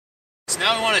So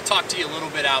now we want to talk to you a little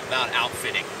bit about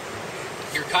outfitting.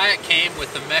 Your kayak came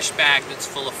with a mesh bag that's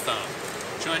full of foam.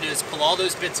 What you want to do is pull all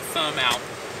those bits of foam out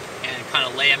and kind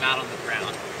of lay them out on the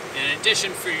ground. In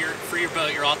addition, for your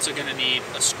boat, you're also going to need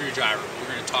a screwdriver.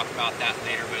 We're going to talk about that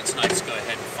later, but it's nice to go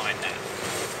ahead and find that.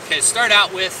 Okay, start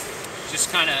out with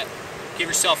just kind of give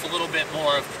yourself a little bit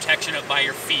more of protection up by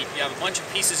your feet. You have a bunch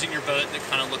of pieces in your boat that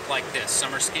kind of look like this.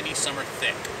 Some are skinny, some are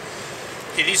thick.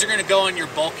 Okay, these are going to go on your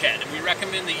bulkhead, and we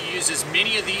recommend that you use as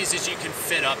many of these as you can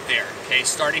fit up there, okay,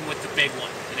 starting with the big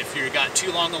one. And if you've got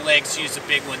too long of legs, use the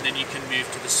big one, then you can move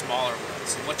to the smaller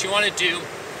ones. And what you want to do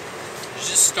is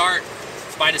just start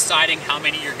by deciding how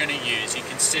many you're going to use. You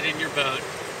can sit in your boat,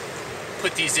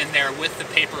 put these in there with the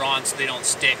paper on so they don't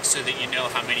stick, so that you know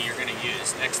how many you're going to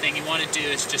use. Next thing you want to do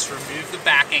is just remove the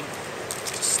backing.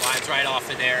 It just slides right off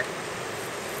of there.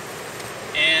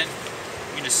 And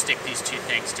you're going to stick these two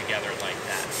things together like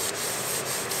that.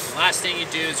 The last thing you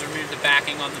do is remove the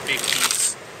backing on the big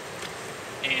piece.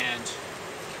 And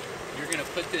you're going to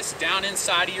put this down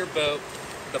inside of your boat,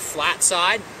 the flat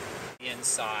side, the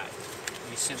inside.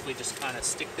 You simply just kind of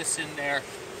stick this in there,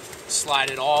 slide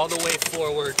it all the way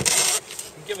forward,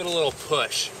 and give it a little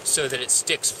push so that it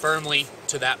sticks firmly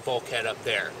to that bulkhead up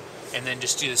there. And then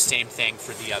just do the same thing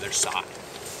for the other side.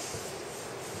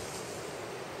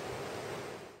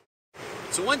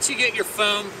 So once you get your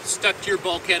foam stuck to your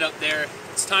bulkhead up there,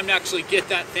 it's time to actually get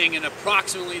that thing in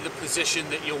approximately the position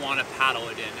that you'll want to paddle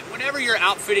it in. And whenever you're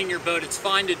outfitting your boat, it's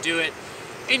fine to do it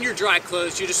in your dry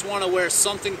clothes. You just want to wear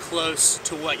something close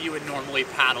to what you would normally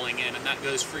paddling in, and that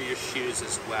goes for your shoes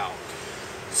as well.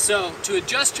 So to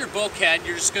adjust your bulkhead,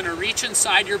 you're just going to reach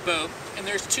inside your boat, and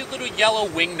there's two little yellow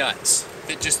wing nuts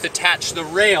that just attach the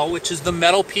rail, which is the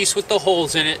metal piece with the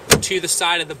holes in it, to the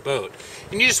side of the boat.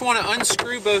 And you just want to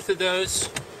unscrew both of those,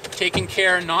 taking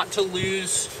care not to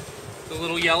lose the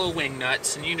little yellow wing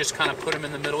nuts, and you just kind of put them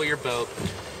in the middle of your boat.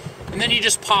 And then you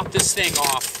just pop this thing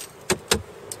off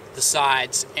the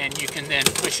sides, and you can then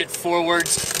push it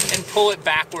forwards and pull it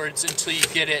backwards until you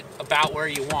get it about where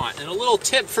you want. And a little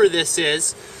tip for this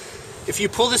is, if you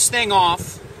pull this thing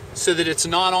off so that it's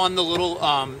not on the little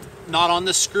not on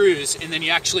the screws, and then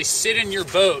you actually sit in your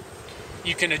boat,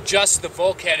 you can adjust the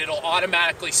bulkhead. It'll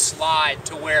automatically slide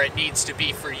to where it needs to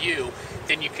be for you.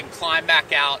 Then you can climb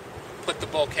back out, put the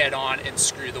bulkhead on, and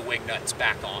screw the wing nuts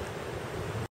back on.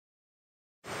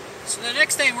 So the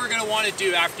next thing we're going to want to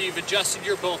do after you've adjusted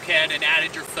your bulkhead and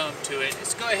added your foam to it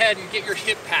is go ahead and get your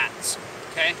hip pads.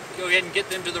 Okay, go ahead and get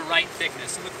them to the right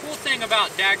thickness. And the cool thing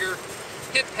about Dagger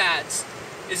hip pads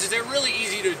is they're really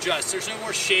easy to adjust. There's no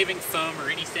more shaving foam or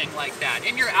anything like that.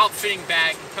 In your outfitting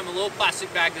bag will come a little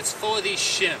plastic bag that's full of these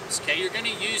shims. Okay, you're going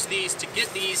to use these to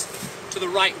get these to the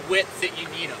right width that you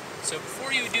need them. So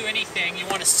before you do anything, you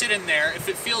want to sit in there. If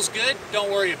it feels good,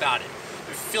 don't worry about it.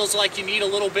 If it feels like you need a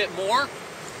little bit more,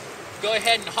 go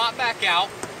ahead and hop back out,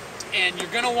 and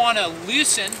you're going to want to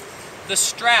loosen the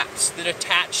straps that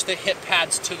attach the hip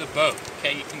pads to the boat.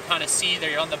 Okay, you can kind of see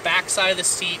they're on the back side of the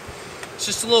seat. It's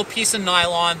just a little piece of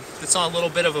nylon that's on a little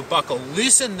bit of a buckle.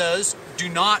 Loosen those. Do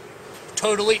not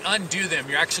totally undo them.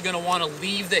 You're actually going to want to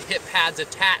leave the hip pads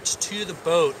attached to the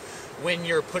boat when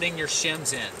you're putting your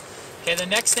shims in. Okay, the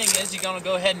next thing is you're going to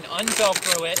go ahead and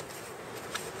unvelcro it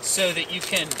so that you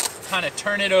can kind of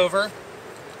turn it over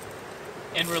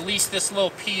and release this little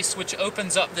piece, which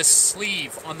opens up this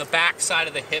sleeve on the back side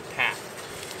of the hip pad.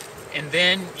 And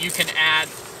then you can add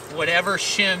whatever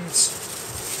shims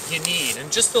you need.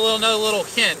 And just another little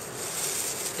hint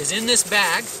is, in this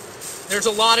bag there's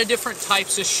a lot of different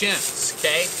types of shims.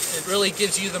 Okay, it really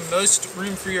gives you the most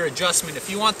room for your adjustment. If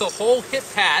you want the whole hip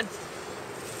pad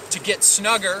to get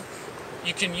snugger,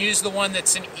 you can use the one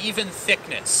that's an even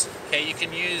thickness. Okay, you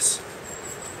can use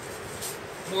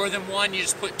more than one. You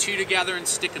just put two together and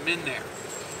stick them in there.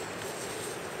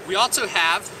 We also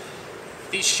have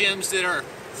these shims that are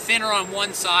thinner on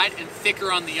one side and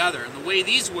thicker on the other. And the way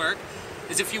these work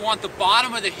is, if you want the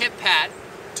bottom of the hip pad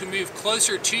to move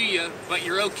closer to you, but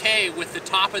you're okay with the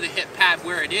top of the hip pad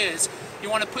where it is, you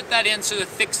want to put that in so the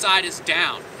thick side is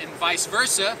down, and vice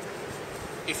versa.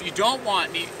 If you don't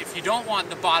want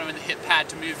the bottom of the hip pad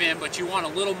to move in, but you want a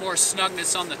little more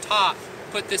snugness on the top,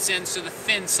 put this in so the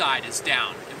thin side is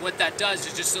down. And what that does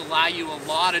is just allow you a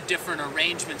lot of different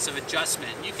arrangements of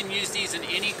adjustment. You can use these in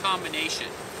any combination.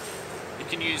 You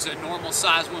can use a normal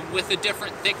size one with a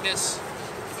different thickness.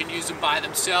 You can use them by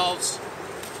themselves.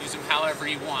 Use them however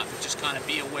you want, but just kind of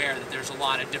be aware that there's a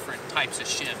lot of different types of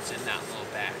shims in that little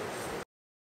bag.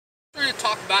 We're going to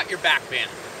talk about your back band.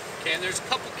 Okay, and there's a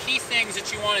couple key things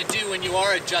that you want to do when you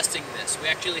are adjusting this. We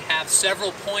actually have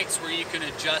several points where you can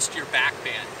adjust your back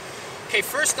band. Okay,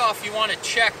 first off, you want to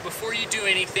check, before you do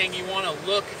anything, you want to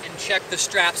look and check the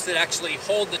straps that actually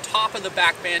hold the top of the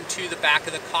back band to the back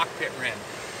of the cockpit rim.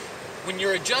 When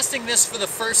you're adjusting this for the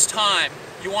first time,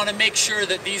 you want to make sure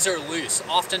that these are loose.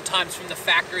 Oftentimes from the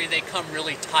factory they come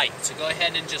really tight, so go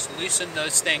ahead and just loosen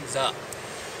those things up.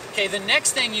 Okay, the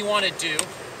next thing you want to do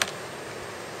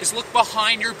is look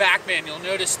behind your back band. You'll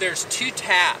notice there's two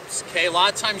tabs. Okay, a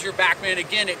lot of times your back band,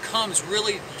 again, it comes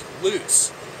really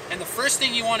loose. And the first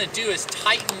thing you want to do is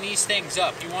tighten these things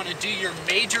up. You want to do your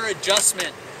major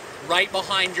adjustment right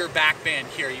behind your back band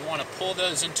here. You want to pull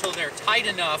those until they're tight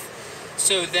enough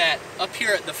so that up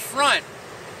here at the front,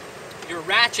 your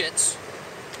ratchets,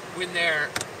 when they're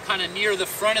kind of near the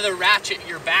front of the ratchet,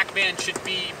 your back band should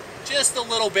be just a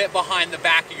little bit behind the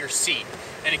back of your seat.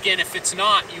 And again, if it's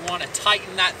not, you want to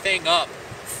tighten that thing up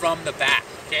from the back.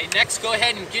 Okay, next go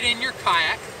ahead and get in your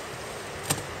kayak.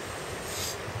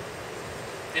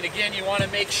 And again, you want to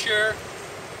make sure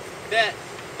that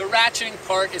the ratcheting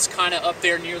part is kind of up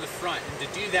there near the front. And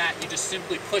to do that, you just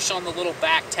simply push on the little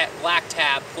black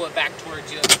tab, pull it back towards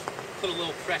you, put a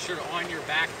little pressure on your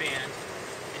back band,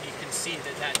 and you can see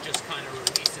that that just kind of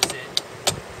releases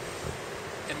it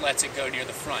and lets it go near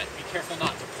the front. Be careful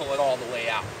not to pull it all the way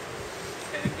out.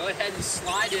 Okay, then go ahead and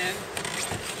slide in.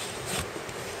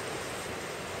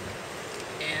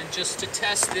 And just to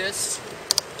test this,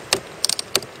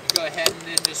 you go ahead and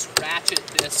then just ratchet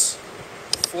this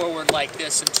forward like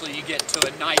this until you get to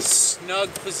a nice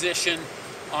snug position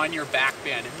on your back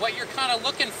band. And what you're kind of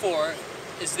looking for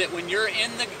is that when you're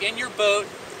in your boat,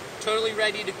 totally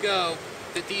ready to go,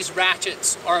 that these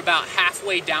ratchets are about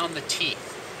halfway down the teeth.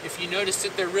 If you notice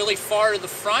that they're really far to the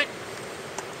front,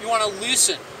 you want to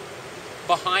loosen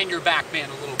behind your back band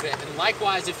a little bit. And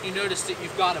likewise, if you notice that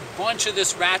you've got a bunch of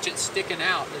this ratchet sticking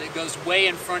out, that it goes way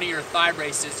in front of your thigh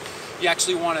braces, you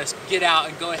actually want to get out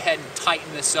and go ahead and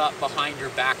tighten this up behind your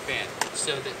back band,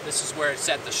 so that this is where it's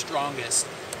at the strongest,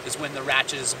 is when the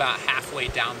ratchet is about halfway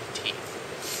down the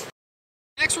teeth.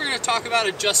 Next, we're going to talk about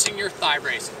adjusting your thigh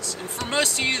braces. And for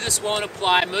most of you, this won't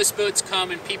apply. Most boats come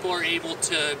and people are able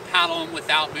to paddle them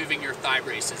without moving your thigh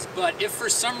braces. But if for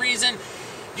some reason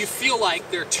you feel like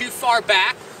they're too far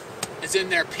back, as in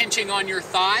they're pinching on your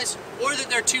thighs, or that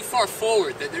they're too far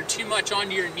forward, that they're too much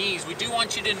onto your knees, we do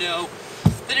want you to know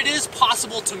that it is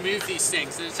possible to move these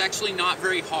things, that it's actually not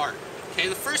very hard. Okay,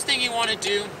 the first thing you want to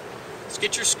do is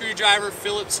get your screwdriver,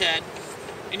 Phillips head,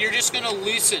 and you're just going to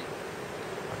loosen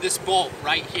this bolt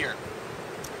right here.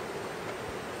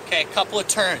 Okay, a couple of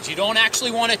turns. You don't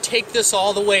actually want to take this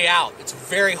all the way out. It's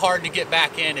very hard to get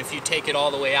back in if you take it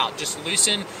all the way out. Just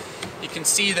loosen. You can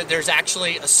see that there's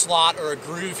actually a slot or a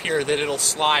groove here that it'll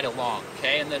slide along.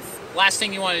 Okay, and the last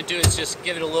thing you want to do is just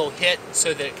give it a little hit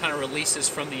so that it kind of releases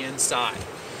from the inside.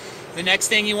 The next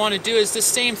thing you want to do is the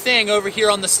same thing over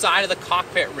here on the side of the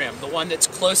cockpit rim, the one that's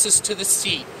closest to the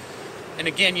seat. And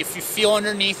again, if you feel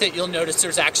underneath it, you'll notice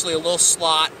there's actually a little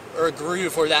slot or a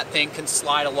groove where that thing can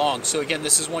slide along. So again,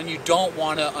 this is one you don't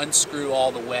want to unscrew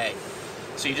all the way.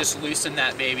 So you just loosen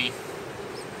that baby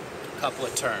a couple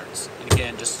of turns. And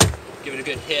again, just give it a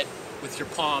good hit with your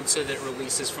palm so that it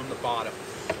releases from the bottom.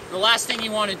 The last thing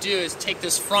you want to do is take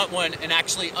this front one and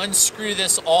actually unscrew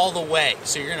this all the way.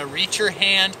 So you're going to reach your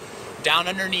hand down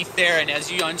underneath there, and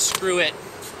as you unscrew it,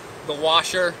 the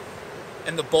washer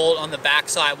and the bolt on the back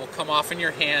side will come off in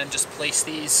your hand. Just place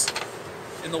these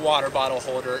in the water bottle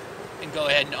holder and go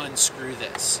ahead and unscrew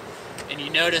this. And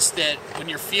you notice that when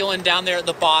you're feeling down there at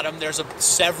the bottom, there's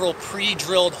several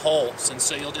pre-drilled holes, and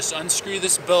so you'll just unscrew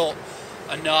this bolt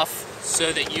enough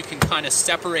so that you can kind of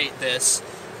separate this,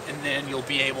 and then you'll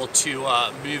be able to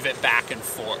move it back and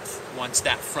forth. Once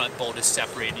that front bolt is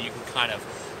separated, you can kind of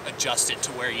adjust it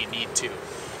to where you need to.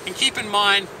 And keep in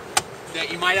mind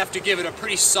that you might have to give it a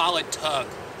pretty solid tug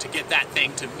to get that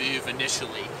thing to move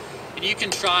initially. And you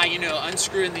can try,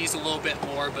 unscrewing these a little bit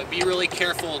more, but be really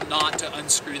careful not to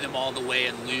unscrew them all the way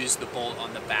and lose the bolt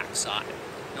on the back side.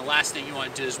 And the last thing you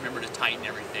want to do is remember to tighten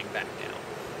everything back down.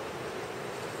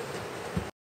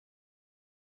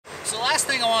 So the last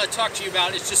thing I want to talk to you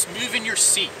about is just moving your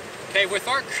seat. Okay, with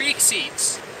our creek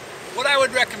seats, what I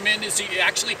would recommend is that you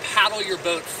actually paddle your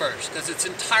boat first, because it's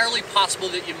entirely possible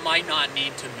that you might not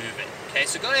need to move it. Okay,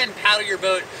 so go ahead and paddle your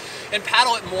boat, and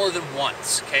paddle it more than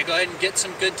once. Okay, go ahead and get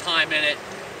some good time in it,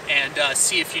 and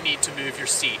see if you need to move your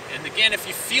seat. And again, if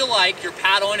you feel like you're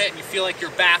paddling it and you feel like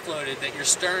you're backloaded, that your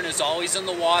stern is always in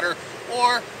the water,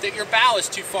 or that your bow is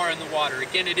too far in the water,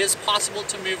 again, it is possible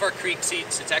to move our creek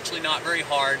seats. It's actually not very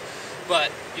hard,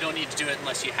 but you don't need to do it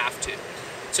unless you have to.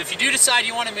 So if you do decide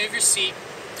you want to move your seat,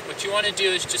 what you want to do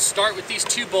is just start with these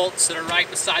two bolts that are right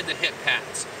beside the hip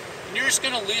pads. And you're just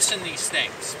going to loosen these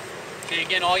things. Okay,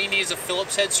 again, all you need is a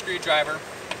Phillips head screwdriver.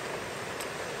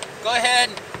 Go ahead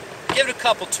and give it a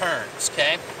couple turns,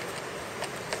 okay?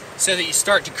 So that you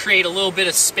start to create a little bit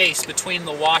of space between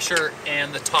the washer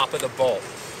and the top of the bolt.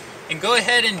 And go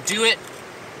ahead and do it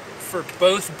for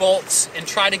both bolts and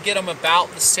try to get them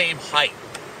about the same height.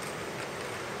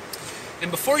 And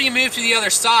before you move to the other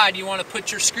side, you want to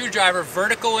put your screwdriver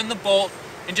vertical in the bolt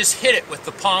and just hit it with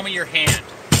the palm of your hand.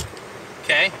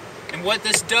 Okay? And what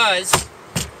this does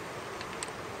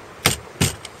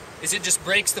is it just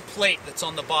breaks the plate that's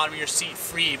on the bottom of your seat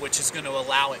free, which is going to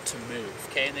allow it to move.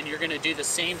 Okay? And then you're going to do the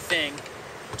same thing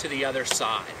to the other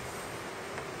side.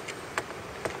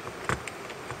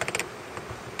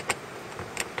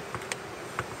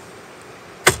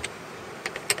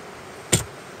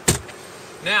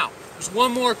 Now, there's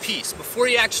one more piece. Before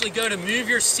you actually go to move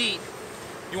your seat,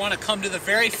 you want to come to the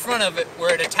very front of it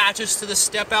where it attaches to the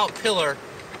step-out pillar,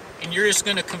 and you're just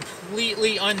going to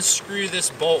completely unscrew this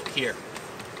bolt here.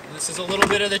 And this is a little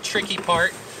bit of the tricky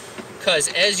part,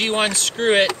 because as you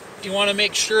unscrew it, you want to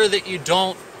make sure that you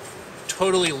don't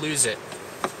totally lose it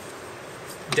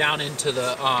down into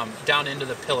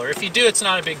the pillar. If you do, it's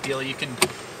not a big deal. You can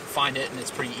find it and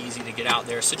it's pretty easy to get out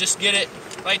there. So just get it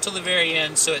right till the very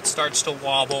end so it starts to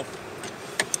wobble,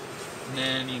 and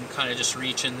then you can kind of just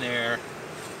reach in there,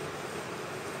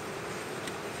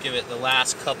 give it the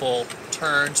last couple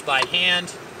turns by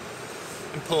hand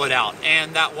and pull it out.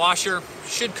 And that washer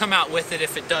should come out with it.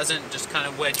 If it doesn't, just kind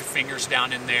of wedge your fingers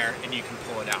down in there and you can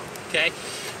pull it out. Okay,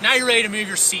 now you're ready to move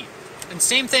your seat. And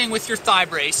same thing with your thigh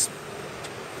brace.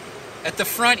 At the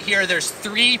front here, there's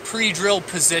 3 pre-drilled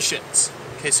positions.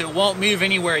 Okay, so it won't move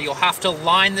anywhere. You'll have to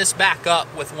line this back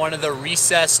up with one of the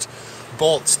recessed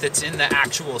bolts that's in the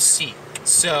actual seat.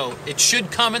 So it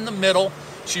should come in the middle.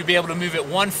 So you'll be able to move it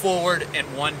one forward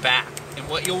and one back. And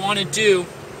what you'll want to do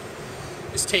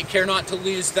is take care not to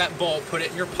lose that bolt. Put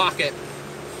it in your pocket.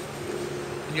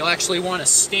 And you'll actually want to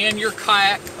stand your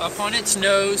kayak up on its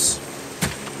nose.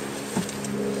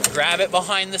 Grab it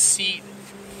behind the seat.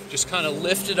 Just kind of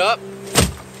lift it up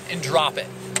and drop it.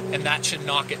 And that should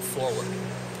knock it forward.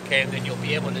 Okay, and then you'll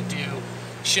be able to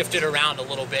shift it around a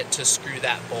little bit to screw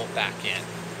that bolt back in.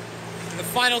 And the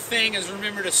final thing is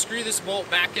remember to screw this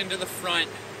bolt back into the front,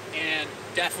 and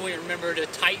definitely remember to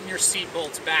tighten your seat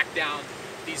bolts back down,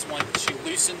 these ones you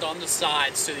loosened on the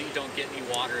sides, so that you don't get any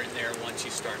water in there once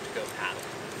you start to go paddle.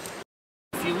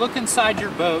 If you look inside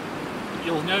your boat,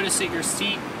 you'll notice that your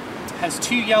seat has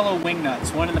 2 yellow wing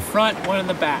nuts, one in the front, one in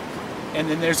the back. And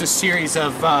then there's a series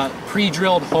of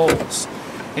pre-drilled holes.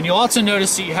 And you'll also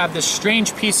notice that you have this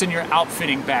strange piece in your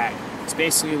outfitting bag. It's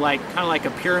basically kind of like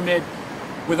a pyramid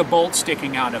with a bolt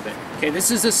sticking out of it. Okay,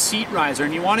 this is a seat riser,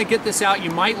 and you want to get this out. You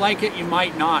might like it, you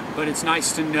might not, but it's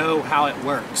nice to know how it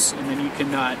works. And then you can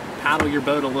paddle your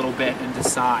boat a little bit and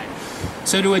decide.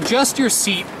 So to adjust your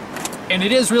seat, and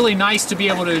it is really nice to be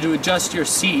able to adjust your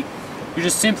seat, you're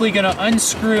just simply going to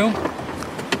unscrew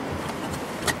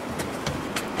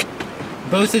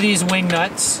both of these wing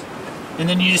nuts, and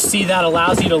then you just see that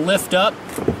allows you to lift up,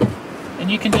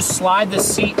 and you can just slide the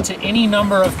seat to any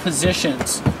number of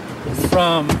positions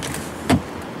from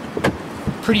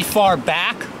pretty far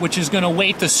back, which is going to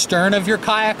weight the stern of your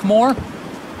kayak more,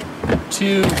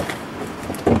 to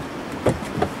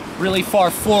really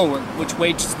far forward, which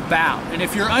weights the bow. And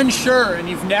if you're unsure and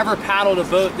you've never paddled a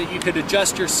boat that you could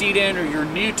adjust your seat in, or you're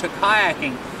new to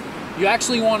kayaking, you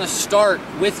actually want to start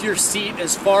with your seat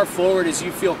as far forward as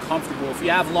you feel comfortable. If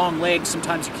you have long legs,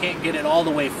 sometimes you can't get it all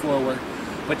the way forward,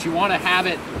 but you want to have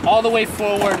it all the way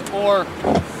forward or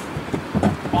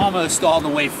almost all the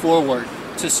way forward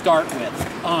to start with.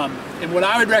 And what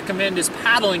I would recommend is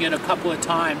paddling it a couple of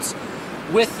times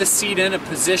with the seat in a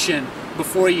position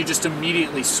before you just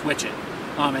immediately switch it.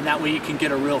 And that way you can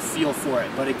get a real feel for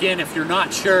it. But again, if you're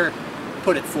not sure,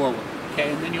 put it forward.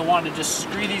 Okay, and then you'll want to just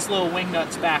screw these little wing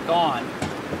nuts back on.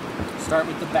 Start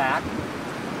with the back.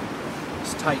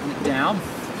 Just tighten it down.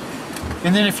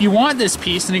 And then if you want this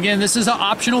piece, and again, this is an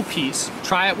optional piece,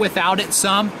 try it without it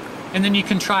some, and then you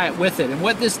can try it with it. And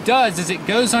what this does is it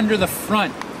goes under the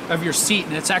front of your seat,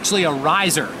 and it's actually a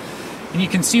riser. And you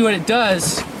can see what it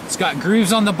does. It's got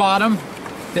grooves on the bottom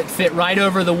that fit right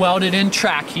over the welded in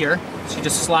track here. So you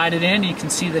just slide it in, you can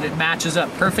see that it matches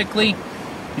up perfectly.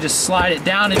 You just slide it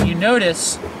down, and you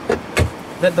notice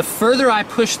that the further I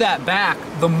push that back,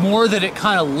 the more that it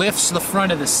kind of lifts the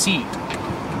front of the seat.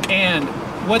 And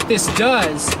what this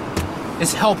does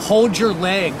is help hold your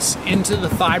legs into the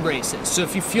thigh braces. So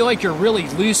if you feel like you're really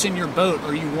loose in your boat,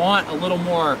 or you want a little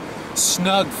more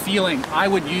snug feeling, I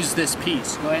would use this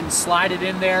piece. Go ahead and slide it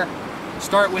in there,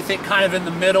 Start with it kind of in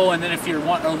the middle, and then if you're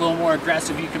wanting a little more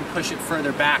aggressive, you can push it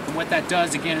further back. And what that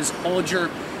does, again, is hold your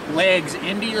legs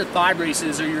into your thigh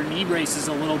braces or your knee braces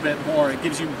a little bit more. It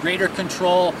gives you greater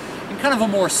control and kind of a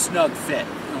more snug fit.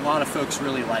 And a lot of folks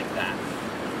really like that.